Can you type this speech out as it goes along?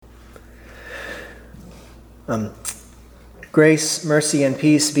Um, Grace, mercy, and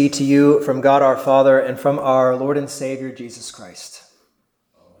peace be to you from God our Father and from our Lord and Savior Jesus Christ.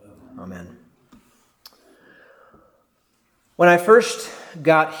 Amen. When I first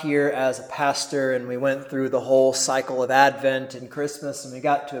got here as a pastor and we went through the whole cycle of Advent and Christmas and we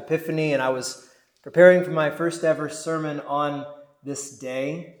got to Epiphany and I was preparing for my first ever sermon on this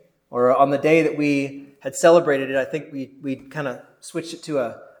day, or on the day that we had celebrated it, I think we kind of switched it to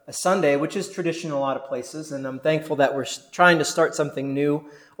a Sunday, which is tradition in a lot of places, and I'm thankful that we're trying to start something new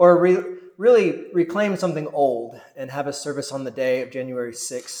or really reclaim something old and have a service on the day of January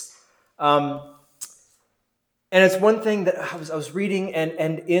 6th. And it's one thing that I was reading,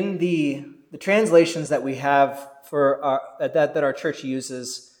 and in the translations that we have for that our church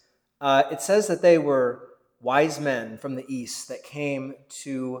uses, it says that they were wise men from the east that came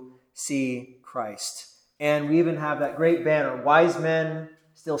to see Christ. And we even have that great banner, "Wise men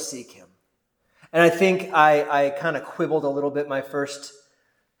still seek him." And I think I kind of quibbled a little bit my first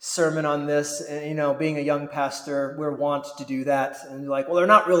sermon on this. And, being a young pastor, we're wont to do that. And like, well, they're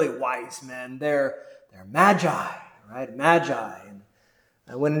not really wise men. They're magi, right? Magi. And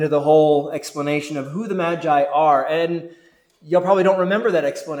I went into the whole explanation of who the magi are. And y'all probably don't remember that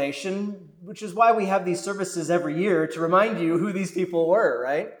explanation, which is why we have these services every year to remind you who these people were,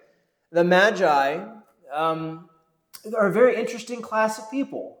 right? The magi are a very interesting class of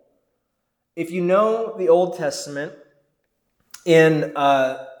people. If you know the Old Testament, in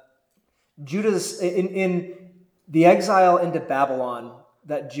Judah's in the exile into Babylon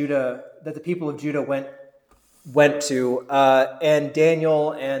that the people of Judah went to, and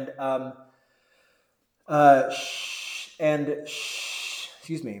Daniel and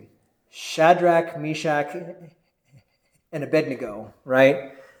Shadrach, Meshach, and Abednego,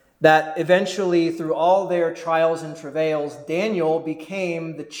 right? That eventually, through all their trials and travails, Daniel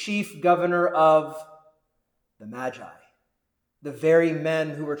became the chief governor of the Magi, the very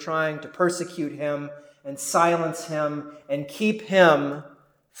men who were trying to persecute him and silence him and keep him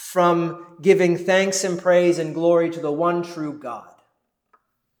from giving thanks and praise and glory to the one true God.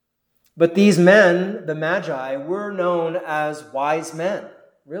 But these men, the Magi, were known as wise men.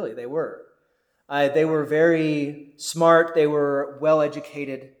 Really, they were. They were very smart. They were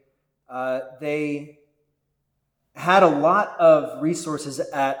well-educated. They had a lot of resources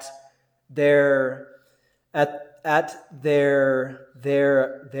at their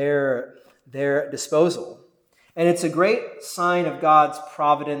disposal. And it's a great sign of God's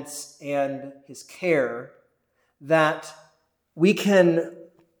providence and his care that we can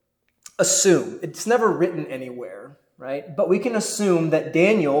assume, it's never written anywhere, right? But we can assume that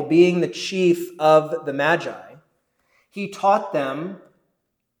Daniel, being the chief of the Magi, he taught them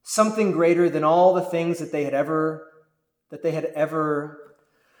something greater than all the things that they had ever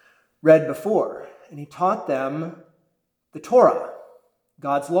read before. And he taught them the Torah,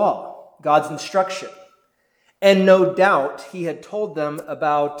 God's law, God's instruction. And no doubt he had told them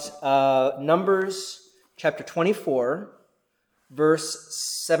about Numbers chapter 24, verse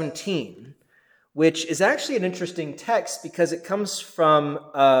 17, which is actually an interesting text because it comes from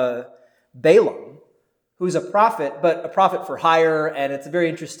Balaam, who's a prophet, but a prophet for hire, and it's a very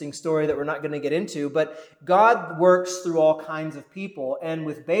interesting story that we're not going to get into. But God works through all kinds of people, and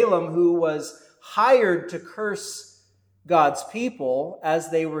with Balaam, who was hired to curse God's people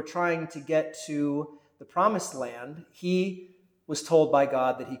as they were trying to get to the promised land, he was told by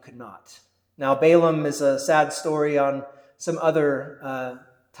God that he could not. Now, Balaam is a sad story on some other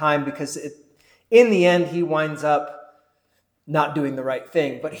time because in the end, he winds up not doing the right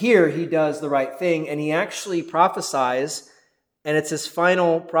thing. But here he does the right thing, and he actually prophesies, and it's his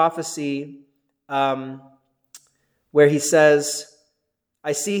final prophecy where he says,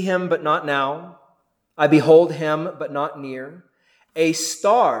 "I see him, but not now. I behold him, but not near. A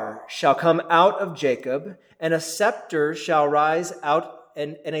star shall come out of Jacob, and a scepter shall rise out,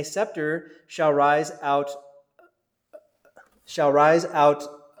 and a scepter shall rise out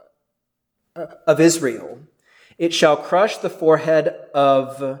of Israel. It shall crush the forehead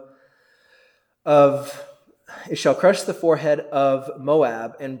of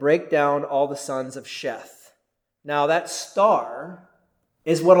Moab and break down all the sons of Sheth." Now that star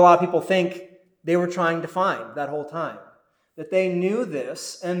is what a lot of people think they were trying to find that whole time. That they knew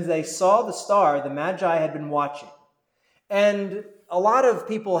this and they saw the star the Magi had been watching. And a lot of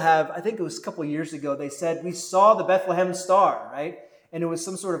people have, I think it was a couple of years ago, they said, "We saw the Bethlehem star," right? And it was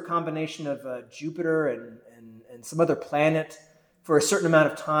some sort of combination of Jupiter and some other planet for a certain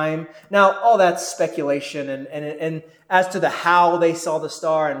amount of time. Now, all that's speculation, and as to the how they saw the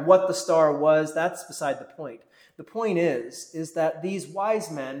star and what the star was, that's beside the point. The point is that these wise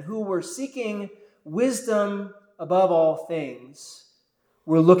men who were seeking wisdom above all things,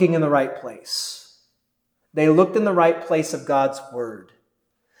 were looking in the right place. They looked in the right place of God's word.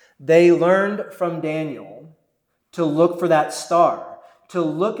 They learned from Daniel to look for that star, to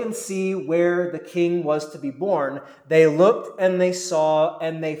look and see where the king was to be born. They looked and they saw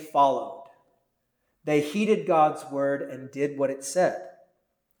and they followed. They heeded God's word and did what it said.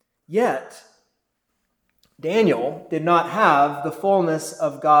 Yet, Daniel did not have the fullness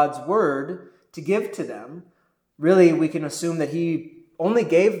of God's word to give to them. Really, we can assume that he only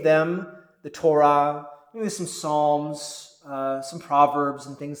gave them the Torah, maybe some Psalms, some Proverbs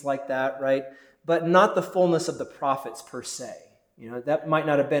and things like that, right? But not the fullness of the prophets per se. That might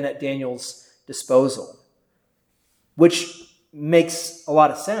not have been at Daniel's disposal, which makes a lot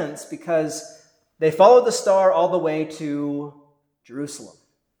of sense because they followed the star all the way to Jerusalem.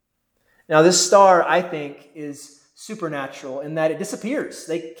 Now, this star, I think, is supernatural in that it disappears.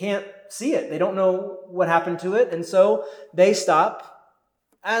 They can't see it. They don't know what happened to it. And so they stop,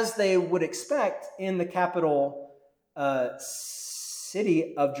 as they would expect, in the capital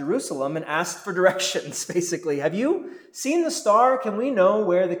city of Jerusalem and ask for directions, basically. Have you seen the star? Can we know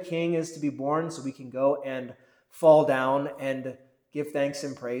where the king is to be born so we can go and fall down and give thanks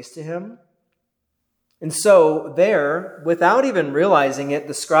and praise to him? And so there, without even realizing it,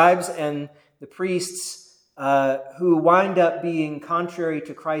 the scribes and the priests who wind up being contrary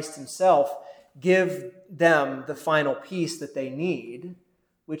to Christ himself give them the final piece that they need,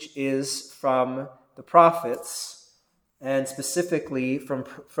 which is from the prophets, and specifically from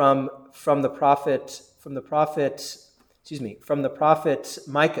the prophet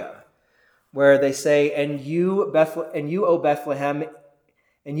Micah, where they say, "And you, O Bethlehem,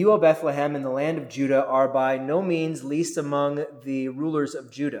 in the land of Judah, are by no means least among the rulers of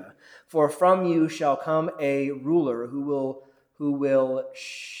Judah. For from you shall come a ruler who will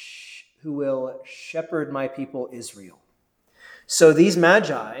shepherd my people Israel." So these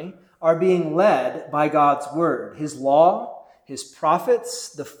magi are being led by God's word, his law, his prophets,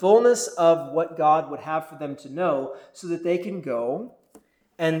 the fullness of what God would have for them to know, so that they can go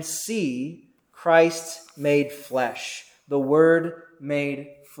and see Christ made flesh, the Word made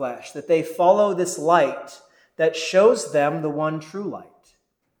flesh, that they follow this light that shows them the one true light.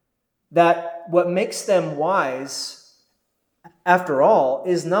 That what makes them wise, after all,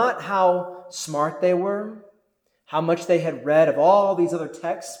 is not how smart they were, how much they had read of all these other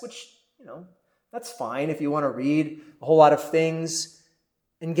texts, which, that's fine if you want to read a whole lot of things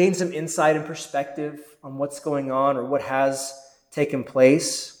and gain some insight and perspective on what's going on or what has taken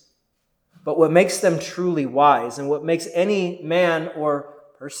place. But what makes them truly wise, and what makes any man or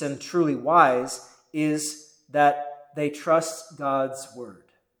person truly wise, is that they trust God's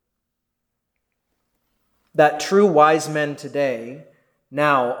word. That true wise men today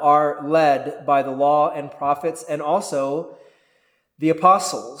now are led by the law and prophets, and also the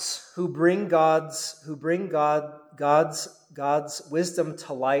apostles who bring God's wisdom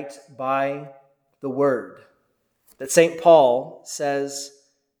to light by the word. That St. Paul says,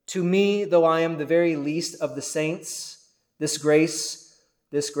 "To me, though I am the very least of the saints, this grace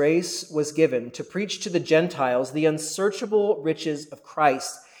was given to preach to the Gentiles the unsearchable riches of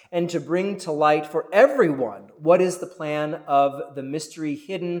Christ, and to bring to light for everyone what is the plan of the mystery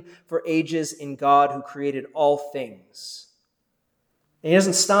hidden for ages in God who created all things." And he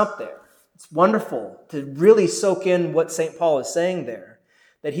doesn't stop there. It's wonderful to really soak in what St. Paul is saying there,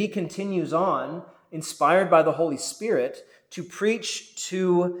 that he continues on, inspired by the Holy Spirit, to preach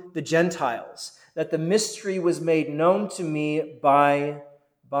to the Gentiles, that the mystery was made known to me by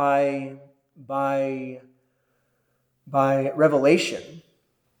revelation,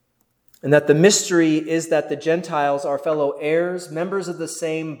 and that the mystery is that the Gentiles are fellow heirs, members of the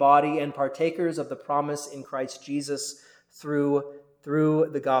same body, and partakers of the promise in Christ Jesus through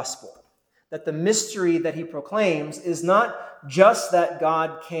the gospel. That the mystery that he proclaims is not just that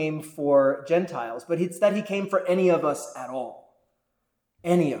God came for Gentiles, but it's that he came for any of us at all.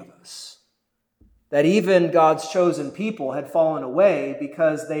 Any of us. That even God's chosen people had fallen away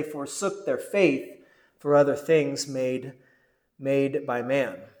because they forsook their faith for other things made by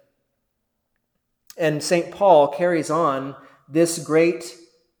man. And St. Paul carries on this great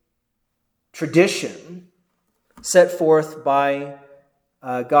tradition set forth by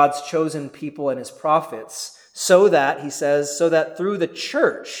God's chosen people and his prophets, so that, he says, so that through the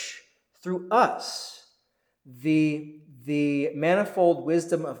church, through us, the manifold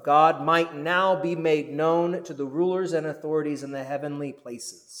wisdom of God might now be made known to the rulers and authorities in the heavenly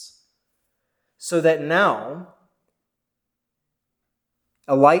places. So that now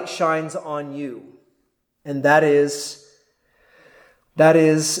a light shines on you, and that is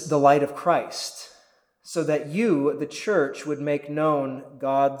the light of Christ. so that you, the church, would make known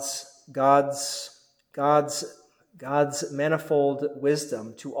God's manifold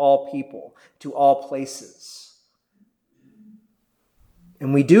wisdom to all people, to all places.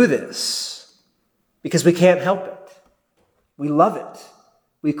 And we do this because we can't help it. We love it.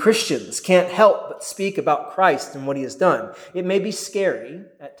 We Christians can't help but speak about Christ and what he has done. It may be scary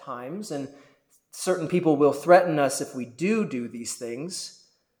at times, and certain people will threaten us if we do these things.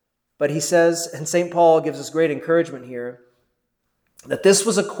 But he says, and St. Paul gives us great encouragement here, that this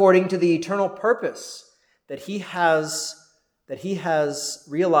was according to the eternal purpose that he has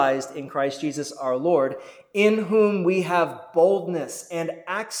realized in Christ Jesus our Lord, in whom we have boldness and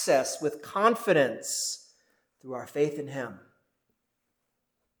access with confidence through our faith in him.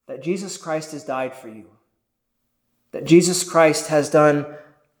 That Jesus Christ has died for you. That Jesus Christ has done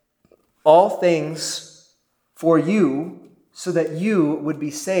all things for you so that you would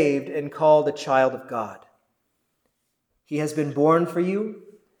be saved and called a child of God. He has been born for you.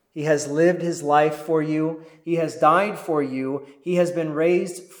 He has lived his life for you. He has died for you. He has been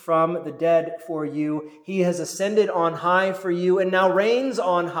raised from the dead for you. He has ascended on high for you and now reigns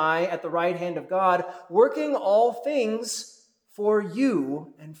on high at the right hand of God, working all things for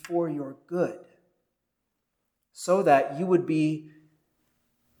you and for your good, so that you would be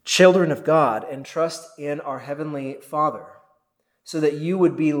children of God and trust in our Heavenly Father, so that you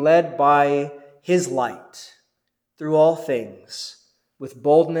would be led by his light through all things, with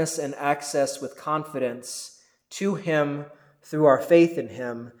boldness and access with confidence to him through our faith in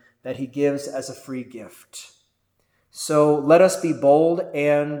him that he gives as a free gift. So let us be bold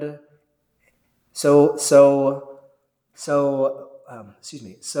and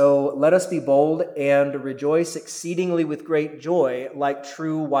So let us be bold and rejoice exceedingly with great joy, like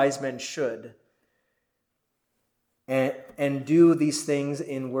true wise men should, and do these things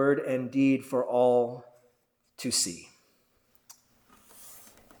in word and deed for all to see.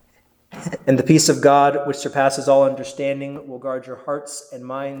 And the peace of God, which surpasses all understanding, will guard your hearts and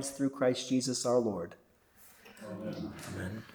minds through Christ Jesus our Lord. Amen. Amen.